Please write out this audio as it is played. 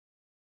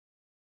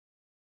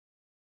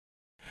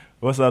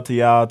What's up to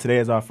y'all? Today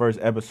is our first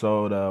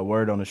episode,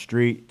 Word on the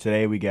Street.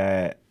 Today we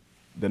got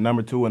the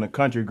number 2 in the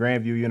country,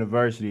 Grandview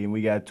University, and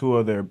we got 2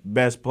 of their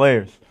best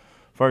players.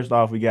 First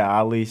off, we got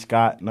Ali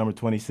Scott, number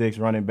 26,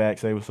 running back.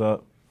 Say what's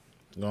up.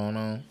 What's going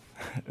on?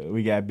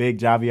 We got Big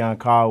Javion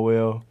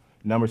Caldwell,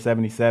 number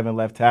 77,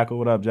 left tackle.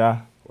 What up,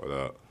 Ja? What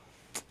up?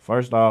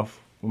 First off,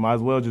 we might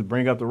as well just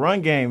bring up the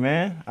run game,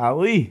 man.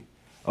 Ali,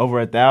 over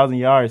 1,000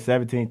 yards,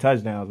 17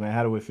 touchdowns, man.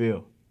 How do it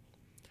feel?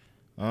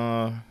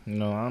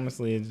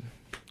 Honestly,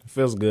 it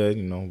feels good,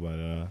 but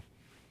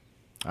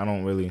I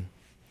don't really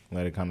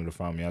let it kind of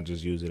define me. I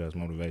just use it as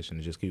motivation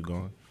to just keep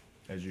going.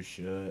 As you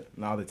should.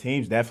 Now, the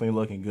team's definitely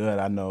looking good.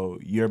 I know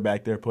you're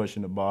back there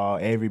pushing the ball,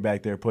 Avery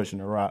back there pushing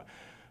the rock.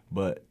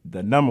 But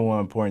the number one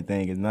important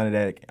thing is none of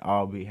that can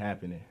all be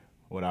happening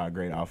with our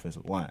great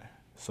offensive line.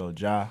 So,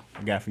 Ja,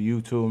 I got for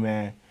you too,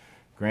 man.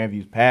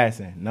 Grandview's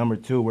passing. Number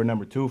 2, we're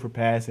number 2 for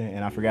passing,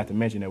 and I forgot to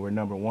mention that we're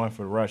number 1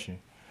 for rushing.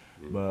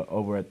 But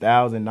over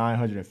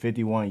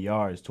 1,951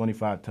 yards,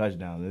 25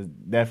 touchdowns. It's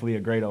definitely a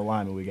great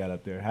O-lineman we got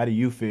up there. How do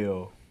you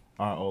feel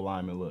our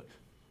O-lineman looks?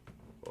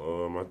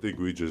 I think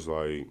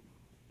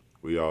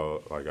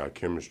our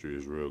chemistry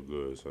is real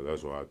good, so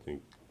that's why I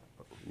think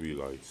we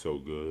so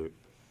good.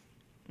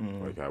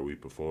 Like how we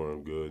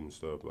perform good and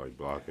stuff, like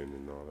blocking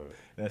and all that.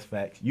 That's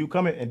facts. You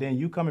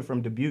coming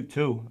from Dubuque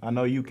too. I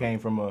know you came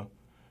from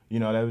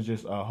that was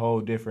just a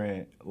whole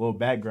different little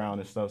background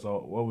and stuff.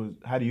 So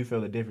how do you feel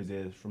the difference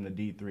is from the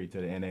D3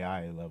 to the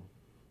NAIA level?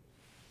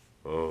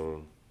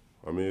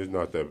 It's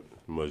not that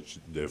much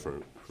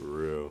different for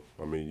real.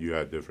 You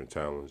had different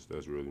talents.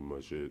 That's really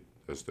much it.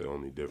 That's the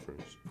only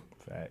difference.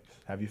 Facts.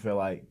 Have you felt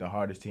like the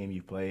hardest team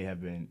you played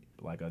have been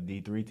like a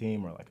D3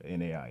 team or like an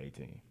NAIA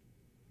team?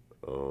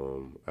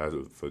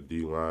 For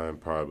D-line,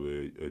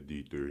 probably a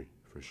D3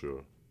 for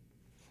sure.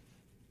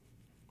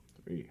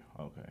 3,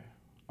 okay.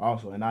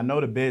 Also, and I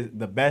know the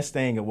best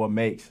thing of what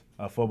makes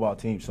a football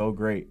team so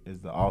great is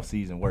the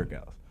off-season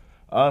workouts.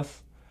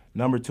 Us,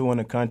 number 2 in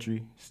the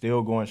country,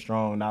 still going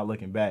strong, not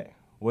looking back.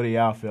 What do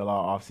y'all feel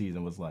our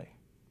off-season was like?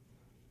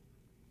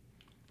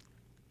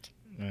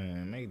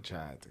 Man, they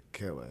tried to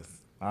kill us.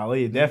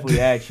 Ali, definitely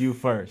asked you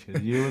first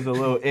because you was a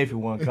little iffy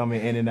one coming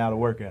in and out of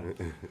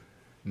workouts.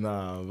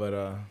 Nah,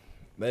 but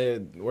their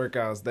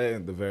workouts, they're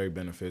very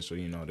beneficial.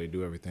 They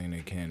do everything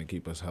they can to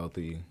keep us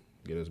healthy,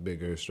 get us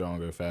bigger,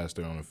 stronger,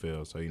 faster on the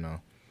field. So,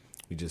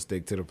 we just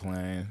stick to the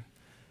plan.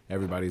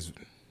 Everybody's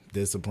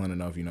disciplined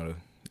enough, to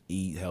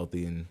eat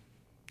healthy and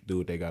do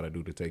what they got to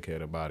do to take care of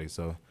their body.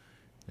 So,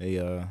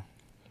 the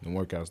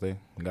workouts, they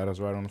got us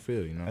right on the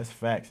field, That's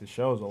facts. It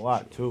shows a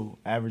lot, too.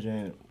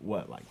 Averaging,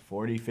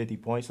 40, 50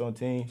 points on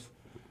teams?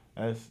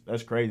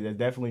 That's crazy. That's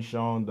definitely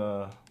shown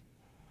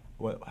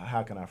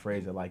how can I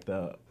phrase it? Like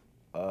the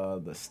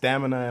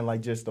stamina and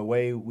like just the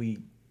way we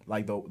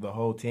like the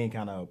whole team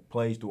kind of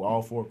plays through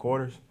all 4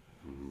 quarters.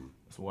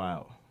 It's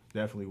wild.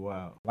 Definitely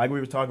wild. Like we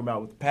were talking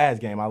about with the pass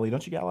game, Ali,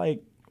 don't you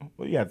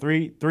got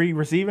three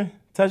receiving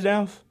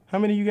touchdowns? How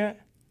many you got?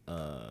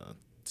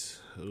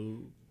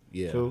 2.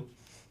 Yeah. 2.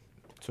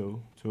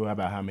 How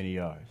about how many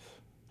yards?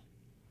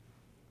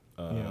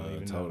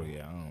 Total,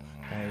 yeah. I don't know.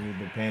 I ain't even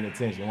been paying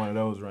attention. One of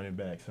those running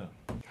backs, huh?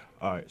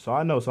 All right, so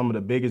I know some of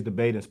the biggest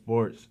debate in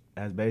sports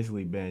has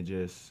basically been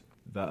just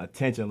the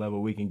attention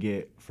level we can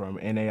get from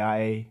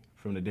NAIA,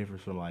 from the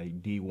difference from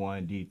like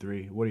D1,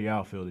 D3. What do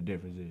y'all feel the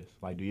difference is?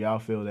 Like, do y'all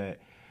feel that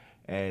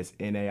as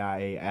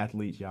NAIA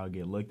athletes y'all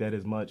get looked at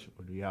as much,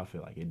 or do y'all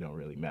feel like it don't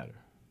really matter?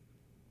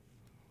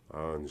 I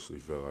honestly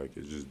feel like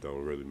it just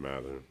don't really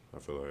matter. I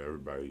feel like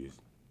everybody's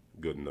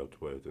good enough to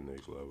play at the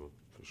next level,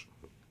 for sure.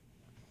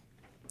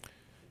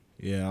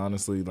 Yeah,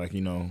 honestly,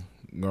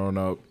 growing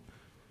up,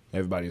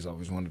 everybody's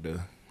always wanted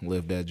to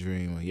live that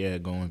dream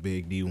of, going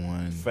big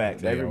D1.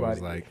 Facts.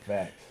 Everybody.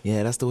 Facts.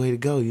 Yeah, that's the way to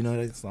go.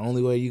 That's the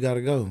only way you got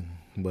to go.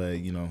 But,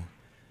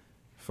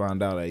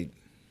 find out, if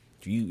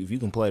you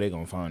can play, they're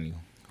going to find you.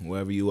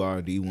 Wherever you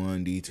are,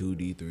 D1,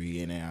 D2,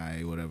 D3,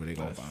 NAIA, whatever, they're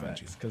going to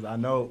find you. Because I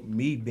know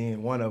me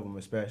being one of them,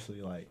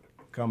 especially,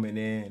 coming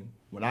in,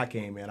 when I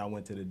came in, I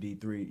went to the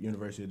D3,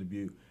 University of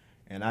Dubuque,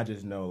 and I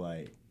just know,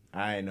 I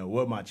didn't know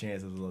what my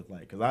chances look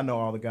like. Because I know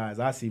all the guys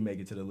I see make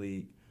it to the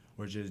league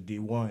were just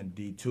D1,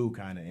 D2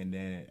 kind of. And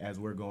then as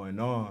we're going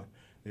on,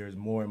 there's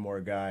more and more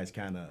guys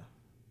kind of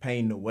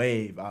painting the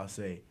wave, I'll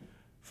say,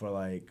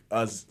 for,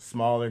 us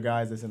smaller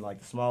guys that's in, the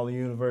smaller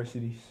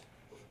universities.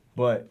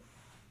 But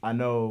I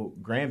know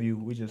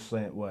Grandview, we just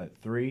sent,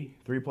 three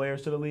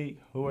players to the league?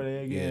 Who are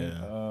they again?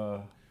 Yeah.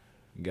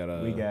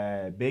 We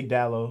got Big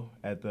Dallo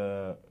at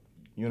the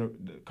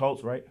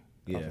Colts, right?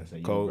 Yeah,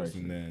 Colts.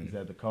 And then he's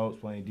at the Colts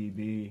playing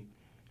DB.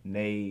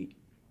 Nate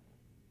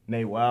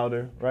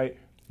Wilder, right?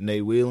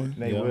 Nate Whelan.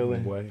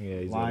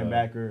 He's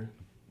linebacker.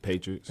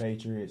 Patriots.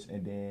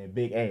 And then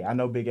Big A. I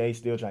know Big A's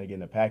still trying to get in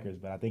the Packers,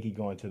 but I think he's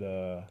going to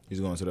the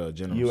Generals.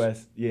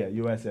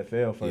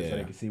 USFL first so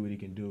they can see what he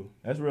can do.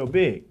 That's real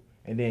big.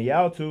 And then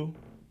y'all two,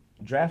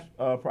 draft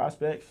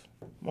prospects.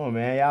 Come on,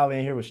 man. Y'all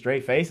in here with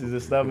straight faces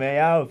and stuff, man.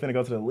 Y'all finna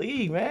go to the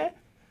league, man.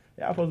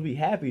 Y'all supposed to be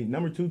happy.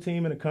 Number 2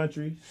 team in the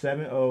country,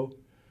 7-0.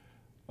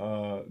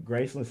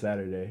 Graceland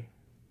Saturday.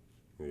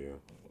 Yeah.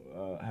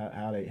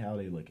 How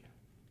they looking?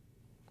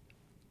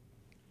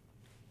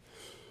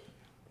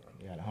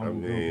 We got a I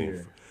humble group mean,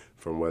 here.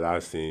 from what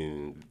I've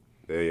seen,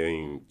 they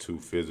ain't too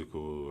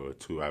physical or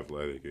too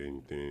athletic or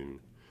anything.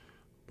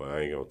 But I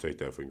ain't gonna take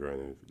that for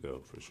granted,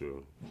 though, for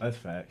sure. That's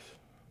facts.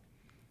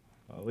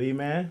 Lee,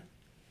 man.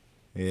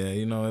 Yeah,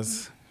 you know,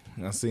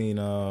 I seen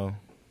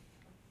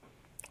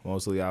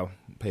mostly I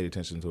paid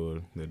attention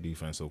to the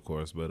defense, of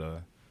course,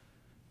 but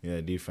yeah,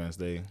 defense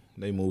they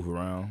move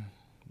around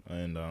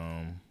and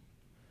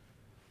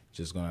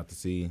just gonna have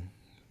to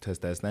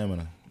test that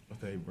stamina.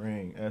 What they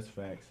bring, that's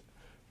facts.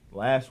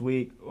 Last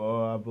week,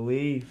 I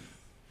believe,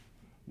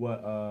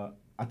 I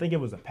think it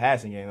was a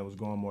passing game that was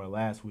going more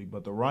last week,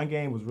 but the run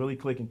game was really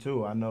clicking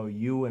too. I know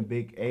you and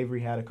Big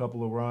Avery had a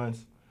couple of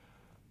runs.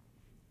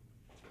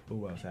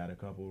 Who else had a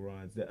couple of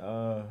runs?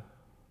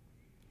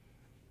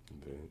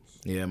 Vince.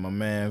 Yeah, my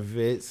man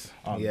Vince.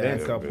 Yeah,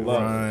 Vince a couple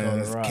loves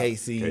runs. Tony Rock.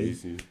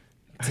 Casey,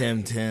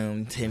 Timmy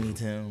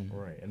Tim.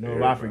 Right. I know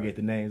if I forget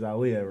the names,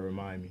 Ali ever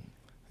remind me.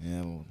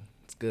 Yeah, well,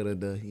 it's good at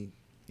the heat.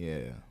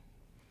 Yeah.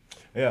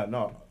 Yeah,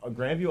 no, a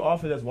Grandview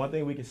offense, that's one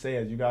thing we can say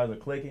as you guys are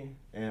clicking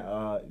and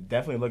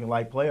definitely looking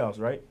like playoffs,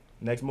 right?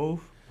 Next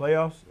move,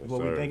 playoffs is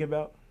what we think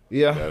about.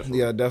 Yeah, Definitely.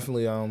 yeah,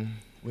 definitely.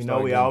 We know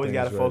we always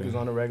got to focus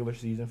on the regular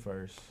season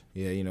first.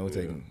 Yeah, you know, we're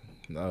taking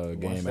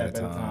game step at a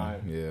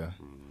time. Yeah.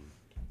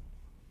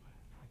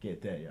 I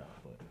get that, y'all,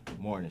 but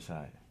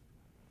Morningside.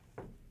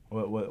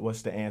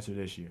 What's the answer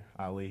this year,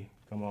 Ali?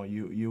 Come on,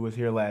 you was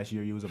here last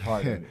year. You was a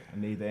part of it. I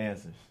need the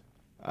answers.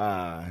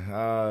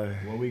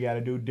 What we got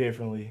to do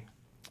differently?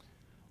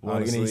 What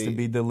Honestly, needs to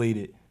be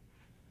deleted?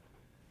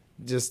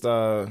 Just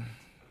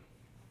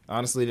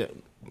honestly, a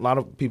lot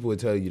of people would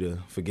tell you to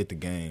forget the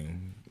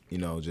game. You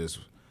know, just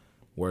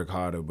work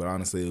harder. But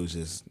honestly, it was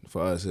just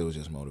for us. It was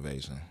just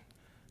motivation.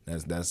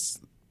 That's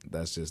just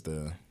that was just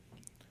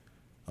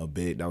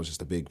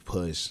a big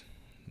push,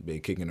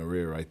 big kick in the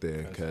rear right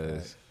there.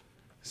 Because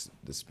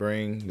the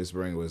spring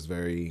was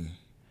very.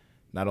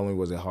 Not only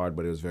was it hard,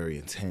 but it was very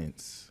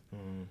intense.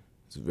 Mm.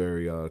 It's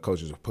very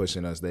coaches were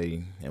pushing us.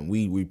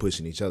 We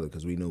pushing each other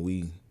because we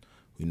knew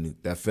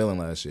that feeling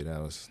last year.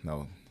 That was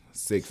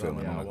sick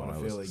feeling. I want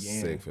to feel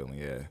again. Sick feeling,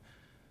 yeah.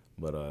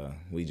 But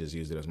we just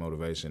used it as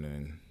motivation,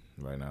 and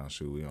right now,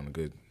 we on a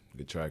good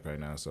track right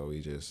now. So we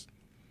just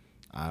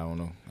eye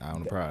on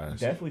the prize.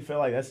 Definitely feel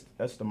like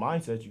that's the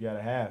mindset you got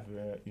to have.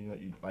 You know,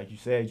 like you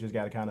said, you just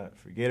got to kind of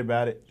forget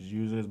about it, just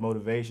use it as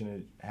motivation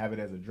and have it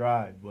as a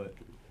drive. But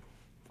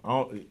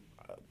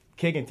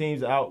kicking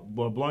teams out,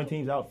 blowing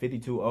teams out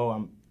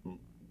 52-0,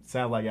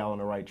 sounds like y'all on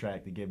the right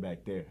track to get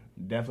back there.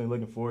 Definitely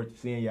looking forward to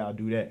seeing y'all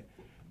do that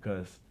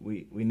because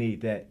we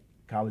need that.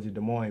 College of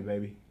Des Moines,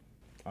 baby.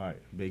 All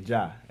right, Big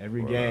Ja,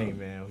 every game,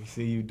 man, we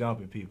see you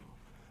dumping people.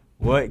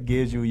 What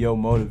gives you your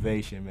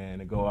motivation, man,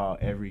 to go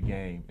out every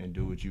game and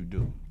do what you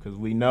do? Because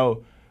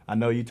I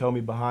know you told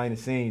me behind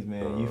the scenes,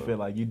 man, you feel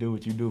like you do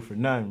what you do for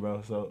nothing,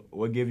 bro. So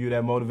what gives you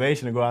that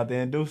motivation to go out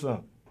there and do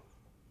something?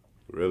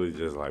 Really,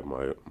 just like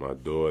my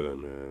daughter,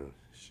 man.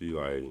 She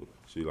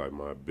like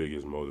my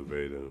biggest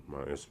motivator,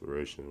 my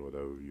inspiration,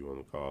 whatever you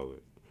want to call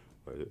it.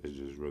 Like, it's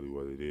just really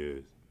what it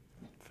is.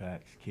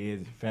 Facts.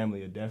 Kids,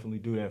 family will definitely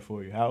do that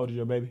for you. How old is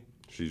your baby?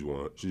 She's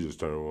one. She just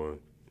turned 1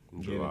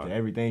 in July. Get into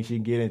everything she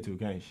can get into,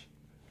 can't she?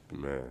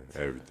 Man,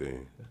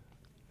 everything.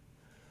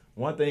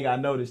 One thing I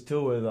noticed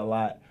too is a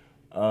lot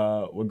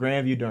with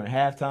Grandview during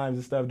halftimes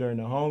and stuff during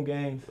the home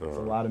games. It's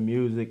a lot of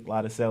music, a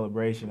lot of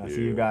celebration. I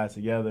see you guys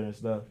together and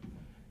stuff.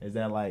 Is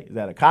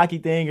that a cocky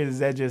thing, or is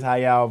that just how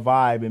y'all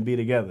vibe and be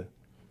together?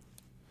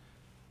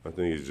 I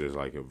think it's just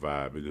like a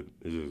vibe.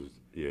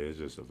 It's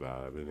just a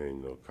vibe. It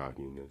ain't no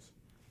cockiness.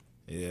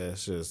 Yeah,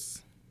 it's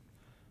just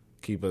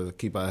keep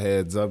our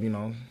heads up, you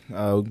know.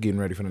 Getting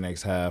ready for the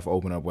next half,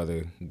 open up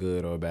whether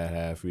good or bad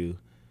half for you.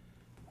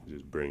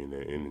 Just bringing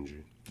that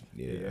energy.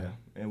 Yeah.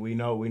 And we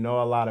know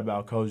a lot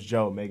about Coach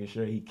Joe, making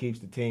sure he keeps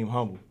the team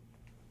humble.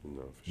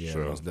 No, for yeah,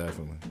 sure. Most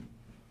definitely.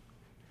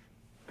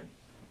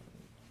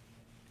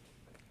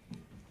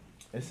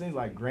 It seems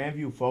like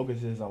Grandview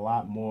focuses a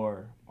lot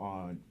more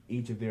on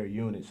each of their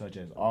units, such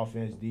as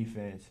offense,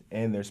 defense,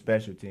 and their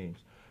special teams.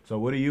 So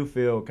what do you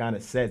feel kind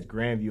of sets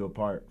Grandview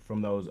apart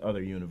from those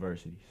other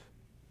universities?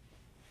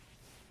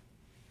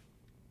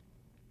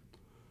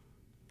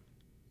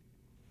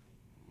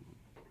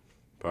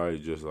 Probably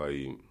just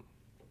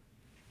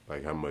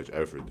like how much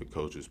effort the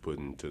coaches put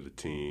into the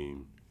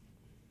team.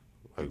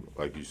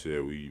 Like you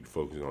said, we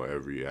focus on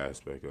every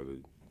aspect of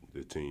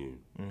the team.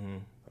 Mm-hmm.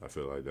 I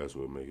feel like that's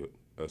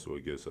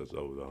what gets us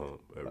over the hump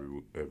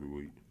every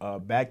week.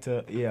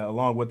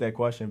 Along with that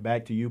question,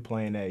 back to you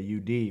playing at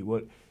UD.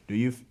 What do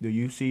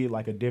you see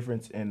like a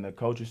difference in the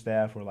coaching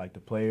staff or like the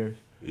players?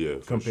 Yeah,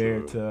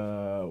 compared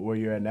to where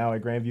you're at now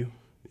at Grandview.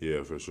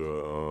 Yeah, for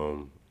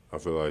sure. I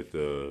feel like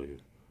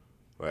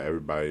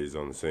everybody's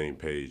on the same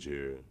page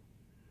here.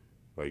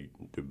 Like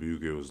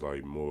Dubuque, it was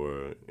like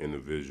more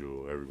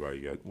individual.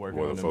 Everybody got working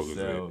more on focus.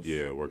 themselves.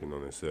 Working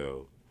on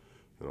themselves.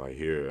 And like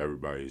here,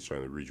 everybody's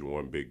trying to reach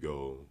one big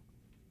goal.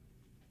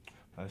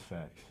 That's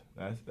facts.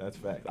 That's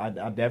facts. I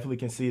definitely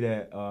can see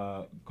that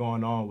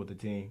going on with the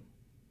team.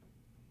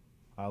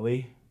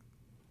 Ali?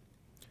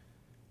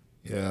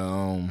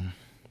 Yeah,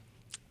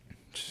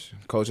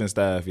 coaching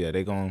staff, yeah,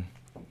 they gonna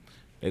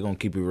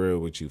keep it real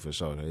with you for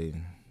sure.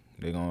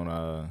 They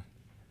gonna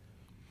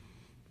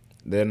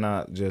they're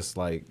not just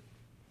like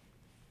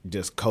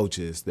just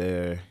coaches.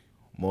 They're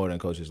more than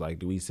coaches. Like,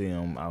 do we see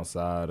them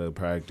outside of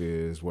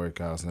practice,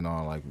 workouts, and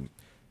all, like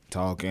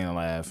talking,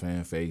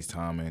 laughing,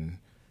 FaceTiming,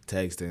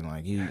 texting?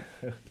 Like you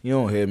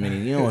don't hear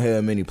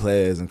many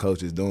players and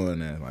coaches doing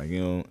that. Like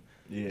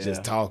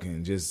just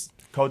talking, just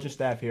coaching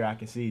staff here. I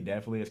can see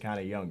definitely is kind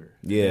of younger.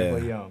 Yeah,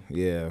 definitely young.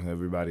 Yeah,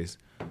 everybody's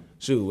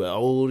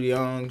old,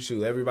 young.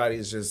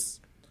 Everybody's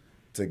just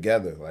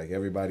together. Like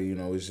everybody,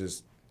 it's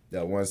just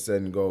that one set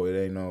and go.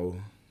 It ain't no.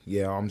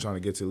 Yeah, I'm trying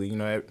to get to the league.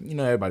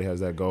 Everybody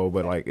has that goal,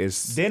 but like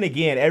it's. Then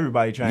again,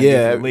 everybody trying to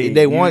get to the league.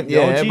 They want.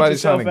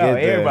 Everybody's trying to get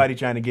there. Everybody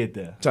trying to get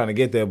there. Trying to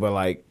get there, but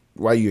like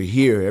while you're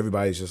here,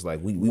 everybody's just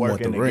like we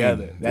want the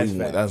together. ring.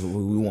 That's what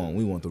we want.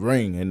 We want the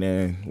ring, and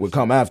then we'll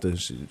come after.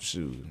 Shoot.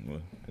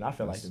 And I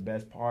feel like the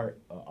best part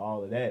of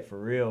all of that, for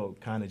real,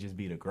 kind of just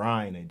be the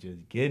grind and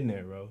just getting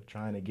there, bro.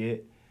 Trying to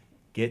get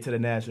to the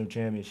national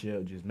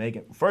championship, just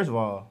making. First of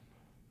all,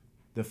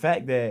 the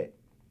fact that.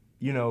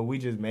 We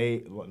just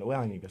made. Well,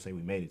 I don't even say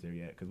we made it there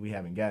yet because we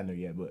haven't gotten there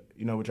yet. But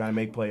we're trying to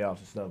make playoffs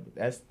and stuff. But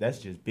that's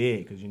just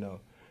big because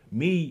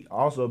me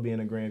also being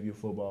a Grandview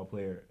football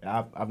player,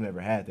 I've never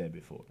had that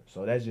before.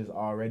 So that's just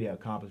already an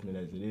accomplishment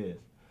as it is.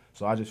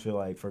 So I just feel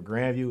like for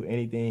Grandview,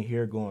 anything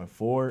here going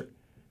forward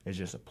is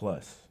just a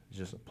plus. It's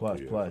just a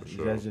plus.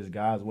 Sure. That's just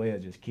God's way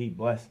of just keep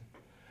blessing.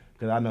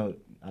 Because I know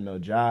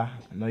Ja.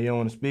 I know you don't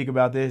want to speak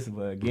about this,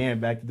 but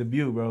again, back to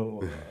Dubuque,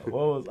 bro.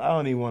 I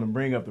don't even want to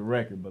bring up the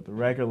record, but the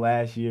record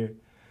last year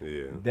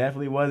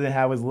definitely wasn't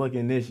how it's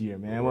looking this year,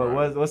 man.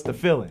 Right. What's the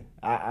feeling?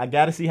 I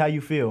got to see how you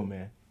feel,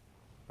 man.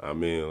 I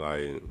mean,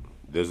 like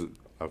this.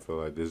 I feel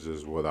like this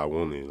is what I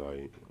wanted,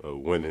 like a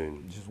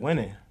winning, just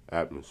winning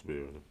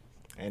atmosphere.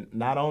 And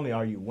not only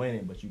are you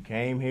winning, but you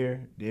came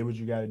here, did what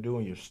you got to do,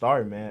 and you're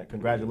starting, man.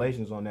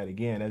 Congratulations on that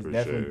again. That's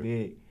definitely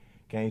big.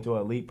 Came to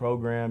an elite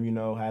program,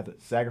 had to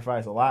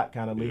sacrifice a lot,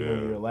 kind of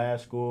leaving your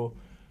last school,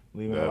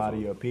 leaving a lot of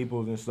your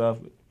peoples and stuff.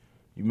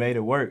 You made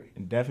it work,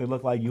 and definitely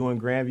looked like you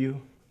and Grandview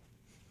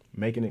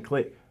making it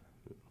click.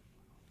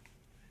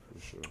 For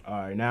sure.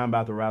 All right, now I'm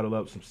about to rattle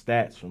up some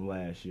stats from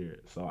last year.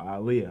 So,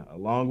 Aaliyah,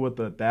 along with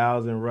the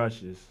 1,000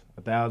 rushes,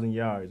 1,000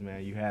 yards,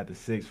 man, you had the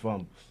 6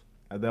 fumbles.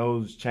 Are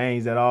those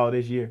changed at all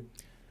this year?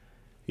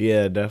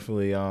 Yeah,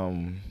 definitely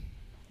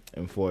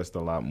enforced a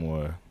lot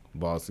more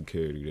ball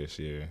security this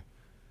year.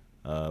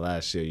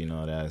 Last year,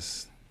 that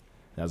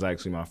was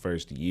actually my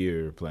first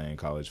year playing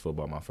college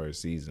football, my first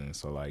season.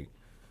 So, like.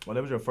 Well,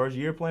 that was your first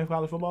year playing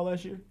college football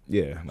last year?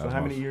 Yeah. So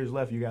how many years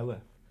left you got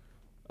left?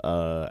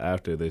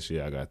 After this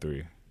year, I got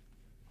 3.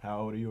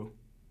 How old are you?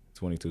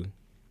 22.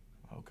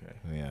 Okay.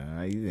 Yeah,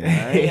 I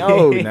ain't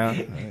old now.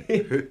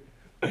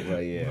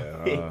 But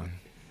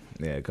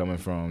yeah, coming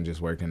from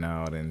just working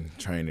out and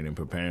training and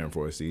preparing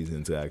for a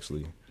season to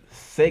actually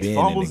 6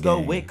 fumbles though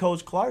with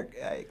Coach Clark.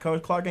 Hey,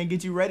 Coach Clark ain't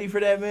get you ready for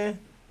that, man.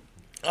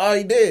 Oh,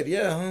 he did,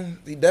 yeah.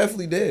 He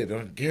definitely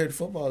did. Carried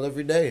football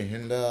every day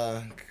and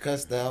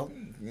cussed out.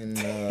 And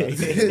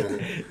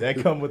that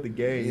come with the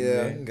game.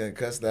 Yeah, man. Got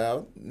cussed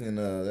out. And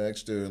the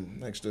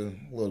extra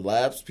little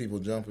laps, people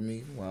jumping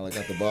me while I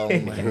got the ball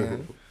in my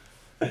hand.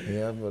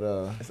 Yeah, but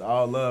it's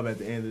all love at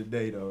the end of the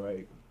day, though,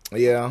 right?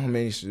 Yeah, I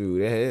mean,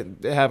 shoot,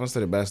 it happens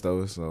to the best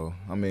of us. So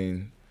I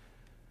mean,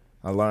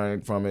 I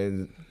learned from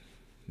it.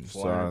 It's a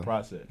learning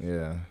process.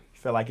 Yeah.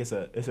 Feel like it's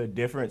a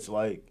difference,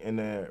 like in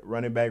the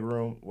running back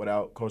room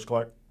without Coach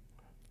Clark?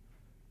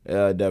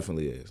 Yeah, it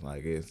definitely is.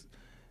 Like it's,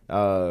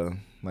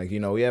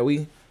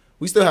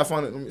 we still have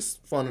fun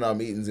in our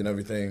meetings and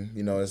everything.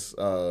 It's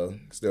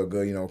still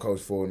good.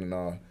 Coach Ford and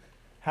all.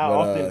 How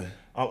often?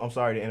 I'm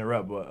sorry to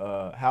interrupt,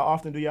 but how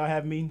often do y'all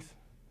have meetings?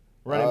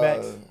 Running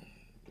backs?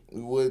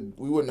 We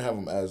wouldn't have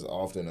them as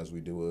often as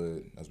we did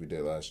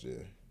last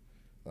year.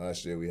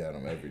 Last year we had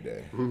them every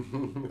day.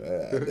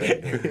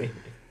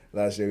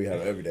 Last year we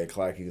had them every day.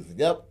 Clarky was like,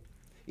 "Yep,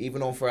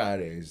 even on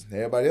Fridays.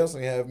 Everybody else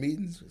ain't have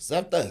meetings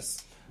except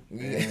us." But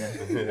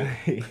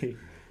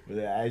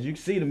as you can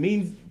see, the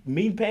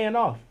mean paying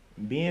off.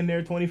 Being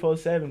there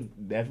 24/7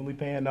 definitely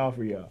paying off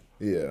for y'all.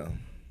 Yeah.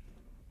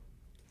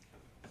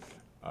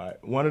 All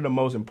right. One of the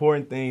most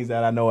important things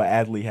that I know an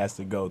athlete has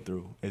to go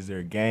through is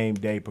their game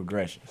day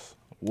progressions.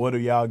 What do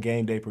y'all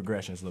game day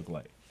progressions look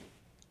like?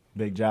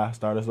 Big Ja,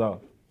 start us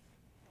off.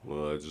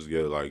 Well, I just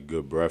get like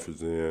good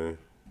breakfast in.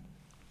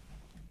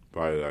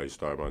 Probably like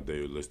start my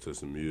day with listen to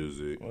some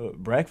music.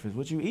 Breakfast?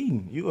 What you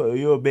eating?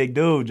 You a big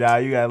dude, Ja.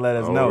 You gotta let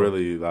us know.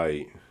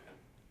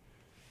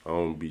 I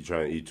don't be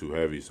trying to eat too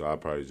heavy, so I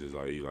probably just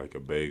like eat like a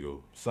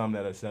bagel. Something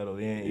that'll settle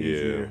in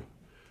easier.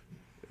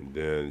 And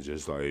then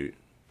just like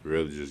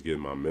really just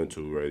getting my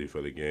mental ready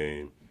for the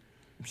game.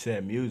 You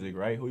said music,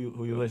 right? Who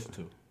you listen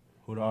to?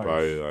 Who the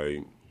artists? Probably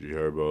like G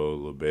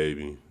Herbo, Lil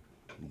Baby,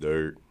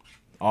 Dirt.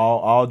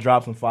 All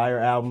drop some fire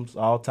albums,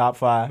 all top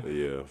 5.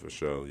 Yeah, for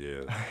sure.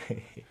 Yeah.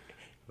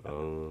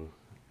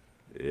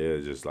 Yeah,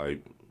 just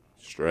like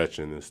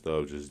stretching and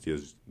stuff, just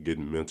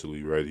getting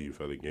mentally ready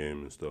for the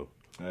game and stuff.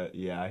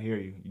 Yeah, I hear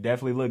you. You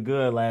definitely look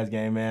good last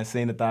game, man.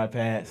 Seen the thigh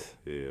pads.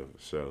 Yeah,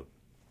 for sure.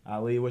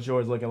 Ali, what's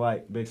yours looking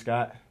like, Big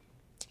Scott?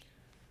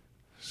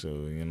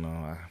 So,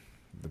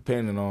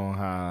 depending on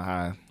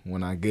how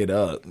when I get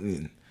up.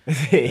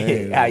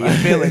 How you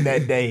feeling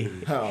that day?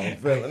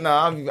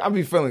 I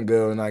be feeling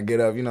good when I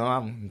get up.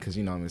 Because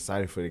I'm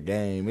excited for the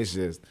game. It's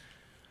just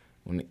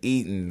when the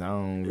eating, I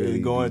don't really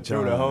going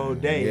through the whole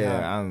day.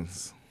 Yeah,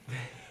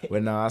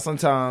 but no,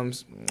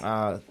 sometimes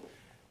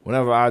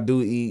whenever I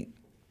do eat,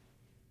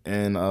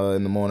 and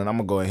in the morning, I'm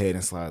gonna go ahead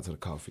and slide to the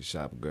coffee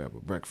shop and grab a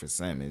breakfast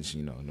sandwich.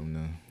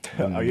 Them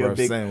Are you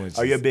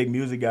a big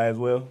music guy as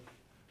well?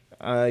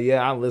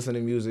 Yeah, I listen to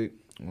music.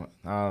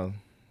 I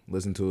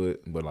listen to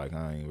it, but like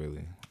I ain't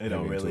really. They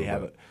don't really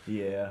have it.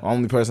 Yeah.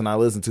 Only person I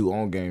listen to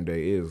on game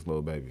day is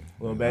Lil Baby.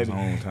 Lil Baby,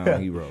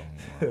 hometown hero.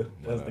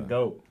 That's the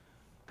GOAT.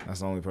 That's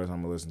the only person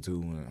I'm gonna listen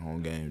to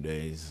on game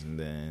days, and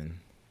then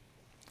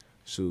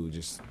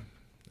just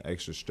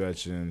extra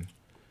stretching.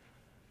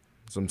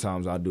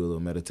 Sometimes I do a little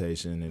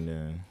meditation, and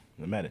then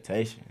the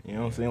meditation. You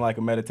don't seem like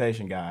a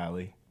meditation guy,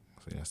 Ali.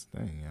 See, that's the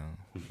thing,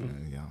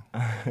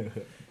 You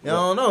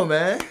don't know,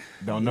 man.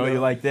 Don't know you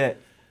like that.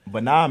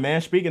 But nah,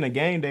 man, speaking of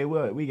game day,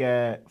 we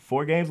got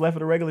 4 games left of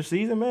the regular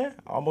season, man.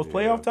 Almost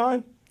playoff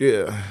time.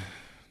 Yeah.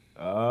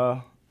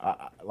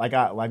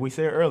 Like we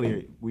said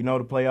earlier, we know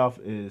the playoff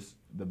is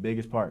the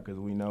biggest part because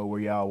we know where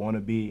y'all want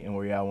to be and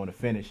where y'all want to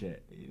finish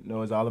at.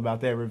 It's all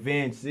about that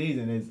revenge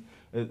season.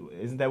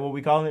 Isn't that what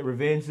we calling it?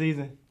 Revenge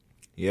season?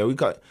 Yeah, we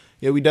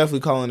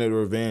definitely calling it a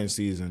revenge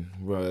season.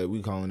 But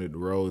we calling it the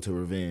road to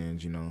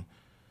revenge,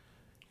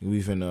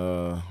 We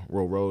finna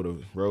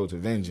road to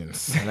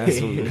vengeance. And that's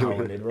what we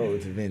calling it,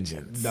 road to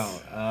vengeance.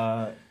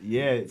 No,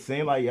 it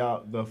seemed like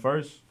y'all the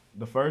first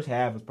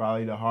half is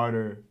probably the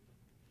harder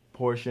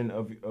portion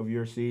of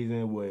your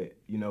season with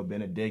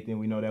Benedictine.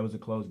 We know that was a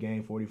close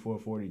game,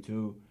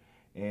 44-42,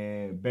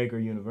 and Baker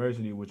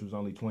University, which was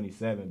only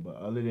 27. But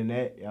other than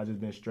that, y'all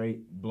just been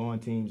straight blowing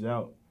teams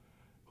out.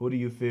 Who do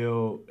you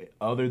feel,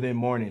 other than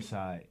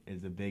Morningside,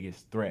 is the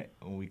biggest threat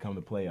when we come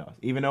to playoffs?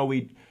 Even though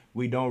we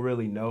don't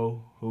really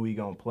know who we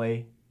going to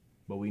play,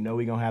 but we know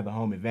we going to have the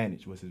home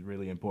advantage, which is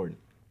really important.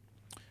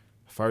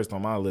 First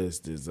on my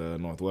list is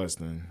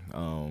Northwestern.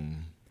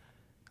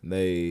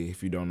 They,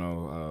 if you don't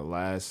know,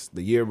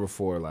 the year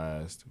before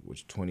last,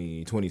 which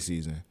 2020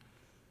 season,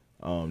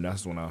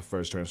 that's when I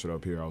first transferred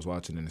up here. I was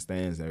watching in the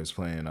stands. They was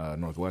playing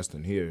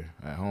Northwestern here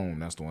at home.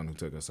 That's the one who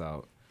took us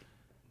out.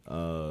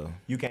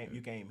 You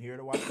came here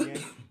to watch the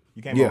game?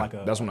 You came yeah, on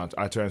like that's when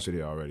I transferred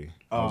here already.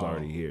 I was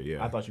already here.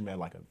 Yeah, I thought you meant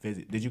like a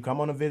visit. Did you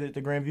come on a visit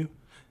to Grandview?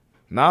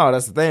 No,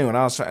 that's the thing. When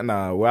I was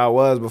where I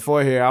was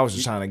before here, I was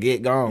just trying to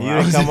get going. You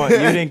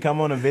didn't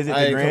come on a visit to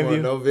Grandview? I didn't come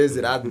on no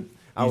visit.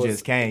 I was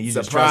just came. You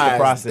surprised. Just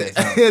trust the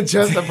process. Huh?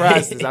 Just the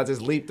process. I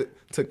just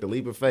took the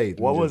leap of faith.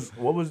 What was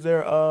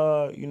their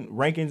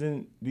rankings?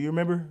 And do you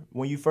remember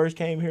when you first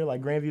came here?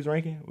 Like Grandview's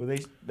ranking? Well,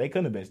 they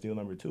couldn't have been still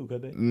number 2,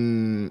 could they?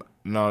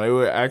 No, they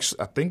were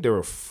actually. I think they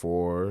were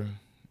 4.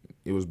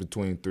 It was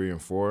between 3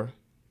 and 4.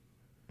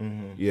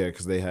 Mm-hmm. Yeah,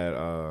 because they had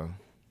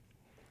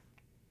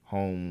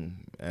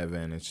home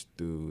advantage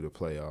through the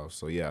playoffs.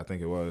 So yeah, I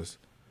think it was.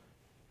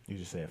 You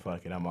just said,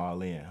 "Fuck it, I'm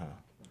all in," huh?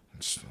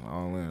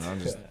 All in. I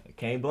just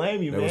can't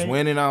blame you, man. They was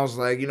winning. I was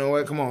like, you know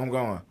what? Come on, I'm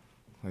going.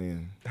 Yeah.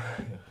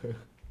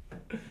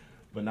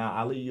 But now,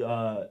 Ali,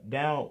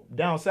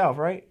 down south,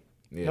 right?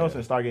 Yeah. You know it's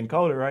gonna start getting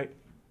colder, right?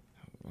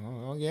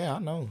 Oh yeah, I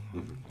know.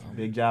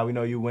 Big job. We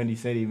know you Windy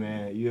City,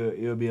 man.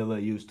 You'll be a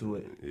little used to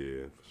it.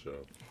 Yeah, for sure.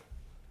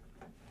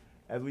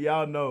 As we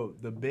all know,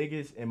 the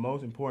biggest and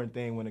most important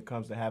thing when it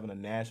comes to having a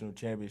national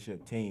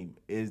championship team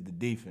is the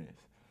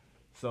defense.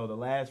 So the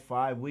last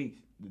 5 weeks,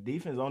 the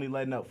defense only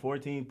letting up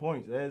 14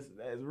 points. That's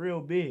real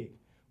big.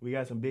 We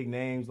got some big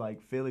names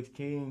like Felix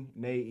King,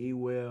 Nate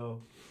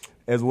Ewell,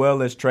 as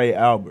well as Trey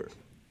Albert.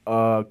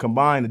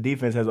 Combined, the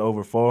defense has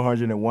over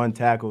 401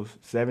 tackles,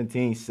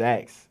 17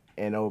 sacks,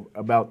 and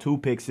about 2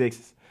 pick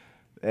sixes.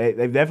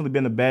 They've definitely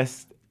been the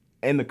best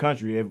in the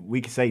country, if we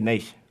could say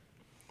nation.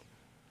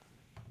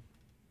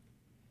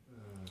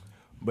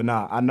 But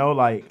nah, I know,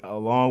 like,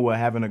 along with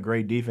having a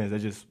great defense, that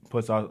just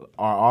puts our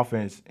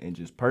offense in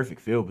just perfect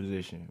field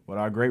position. With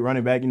our great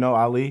running back,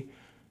 Ali,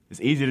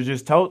 it's easy to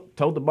just tote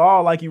the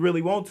ball like you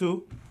really want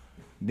to.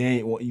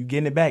 Then you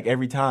getting it back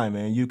every time,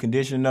 man. You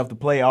conditioned enough to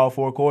play all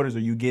 4 quarters, or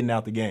you getting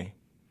out the game.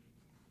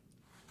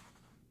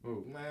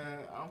 Ooh, man,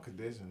 I'm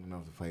conditioned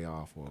enough to play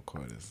all 4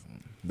 quarters.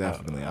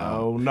 Definitely.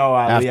 Oh no,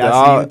 Ali, I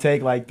see you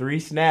take like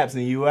 3 snaps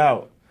and you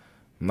out.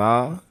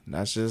 Nah,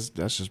 that's just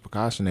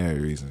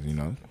precautionary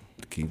reasons,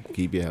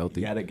 Keep you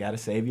healthy. Gotta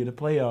save you the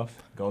playoffs.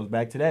 Goes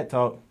back to that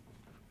talk.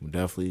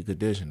 Definitely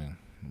conditioning.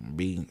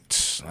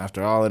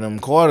 after all of them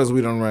quarters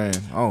we done ran,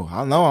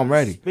 I know I'm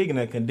ready. Speaking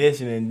of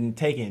conditioning and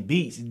taking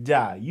beats,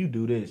 Ja, you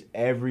do this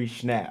every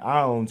snap.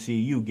 I don't see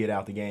you get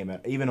out the game.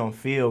 Even on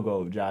field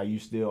goal, Ja, you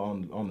still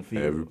on the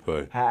field. Every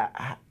play.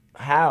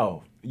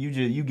 How?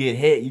 You get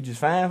hit, you just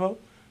fine,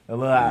 folks? A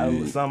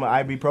little some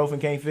ibuprofen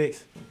can't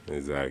fix?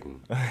 Exactly.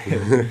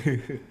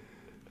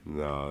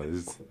 No,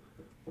 it's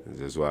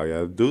just what I got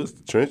to do. It's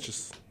the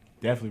trenches.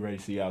 Definitely ready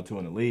to see y'all two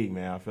in the league,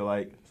 man. I feel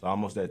like it's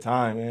almost that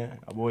time, man.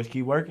 Our boys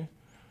keep working.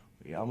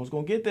 We almost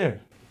going to get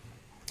there.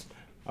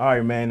 All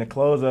right, man, to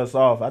close us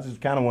off, I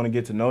just kind of want to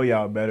get to know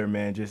y'all better,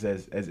 man, just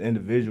as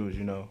individuals,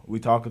 you know. We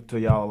talk to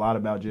y'all a lot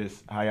about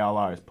just how y'all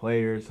are as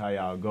players, how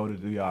y'all go to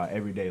do y'all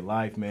everyday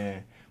life,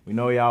 man. We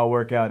know y'all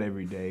work out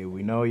every day.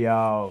 We know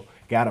y'all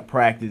got to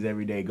practice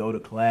every day, go to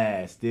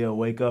class, still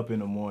wake up in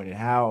the morning.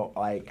 How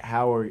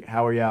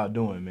are y'all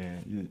doing,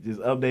 man? Just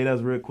update us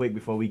real quick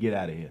before we get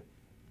out of here.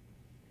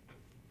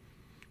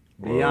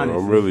 Be honest.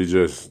 I'm really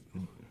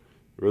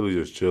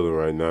just chilling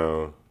right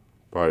now.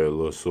 Probably a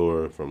little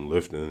sore from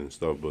lifting and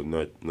stuff, but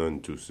nothing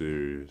too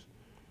serious.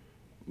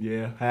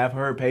 Yeah, have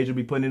heard Paige will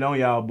be putting it on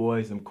y'all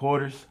boys. Some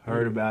quarters,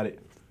 heard about it.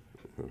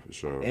 For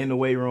sure. In the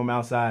weight room,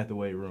 outside the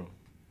weight room.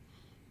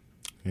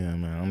 Yeah,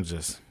 man, I'm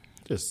just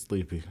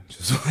sleepy. I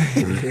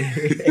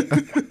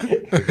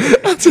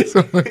just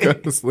want to go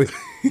to sleep.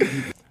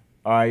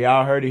 All right,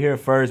 y'all heard it here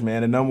first,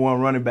 man. The number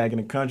one running back in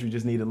the country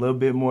just need a little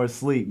bit more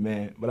sleep,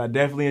 man. But I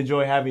definitely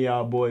enjoy having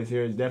y'all boys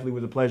here. It definitely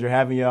was a pleasure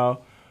having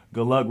y'all.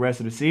 Good luck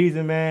rest of the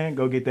season, man.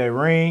 Go get that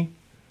ring.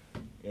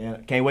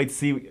 And can't wait to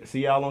see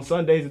y'all on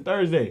Sundays and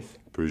Thursdays.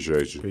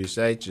 Appreciate you.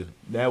 Appreciate you.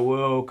 That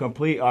will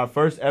complete our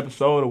first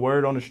episode of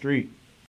Word on the Street.